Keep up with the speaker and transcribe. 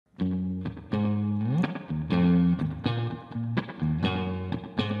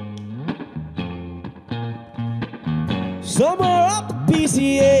Somewhere up the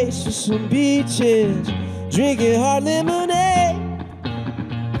PCH to some beaches, drinking hard lemonade.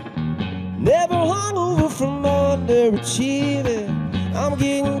 Never hungover from underachieving, I'm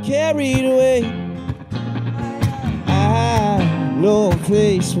getting carried away. I know a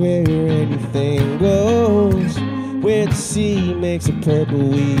place where anything goes, where the sea makes the purple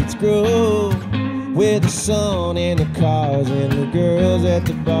weeds grow, where the sun and the cars and the girls at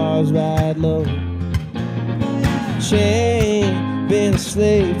the bars ride low. Chain, been a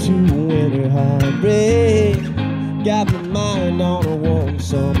slave to winter heartbreak, got my mind on a warm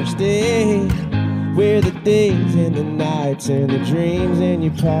summer's day, where the days and the nights and the dreams and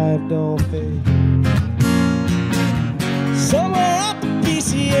your pipe don't fade. Somewhere up at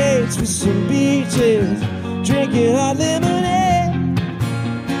PCH with some beaches, drinking hot lemonade.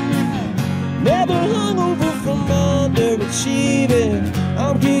 Never hungover from underachieving,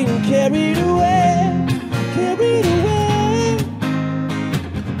 I'm getting carried away, carried away,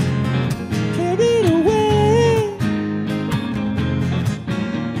 carried away.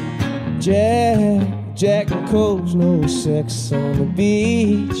 Jack and Cole's no sex on the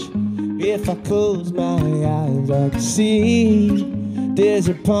beach. If I close my eyes I can see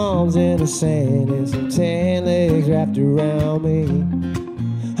desert palms in the sand and some tan legs wrapped around me.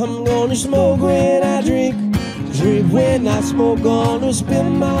 I'm gonna smoke when I drink, drink when I smoke. Gonna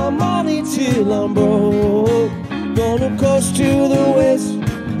spend my money till I'm broke. Gonna coast to the west,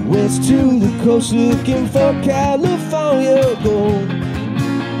 west to the coast, looking for California gold.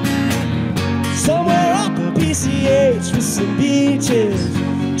 Somewhere up in PCH with some beaches,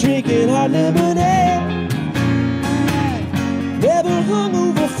 drinking hot lemonade. Never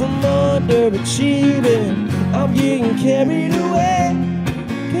hungover from underachieving, I'm getting carried away,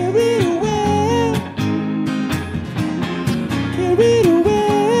 carried away, carried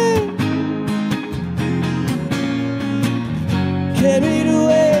away, carried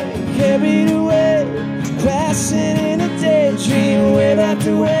away, carried away, crashing in a daydream wave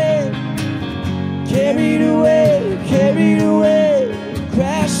after wave. Carried away,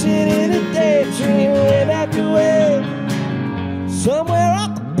 crashing in a daydream wave after wave. Somewhere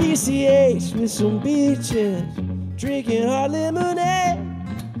up the PCH with some beaches, drinking hot lemonade.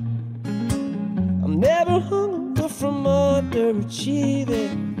 I'm never hungover from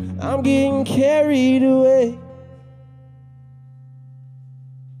underachieving, I'm getting carried away.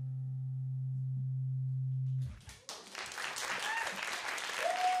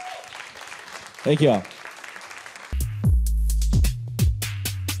 Thank you all.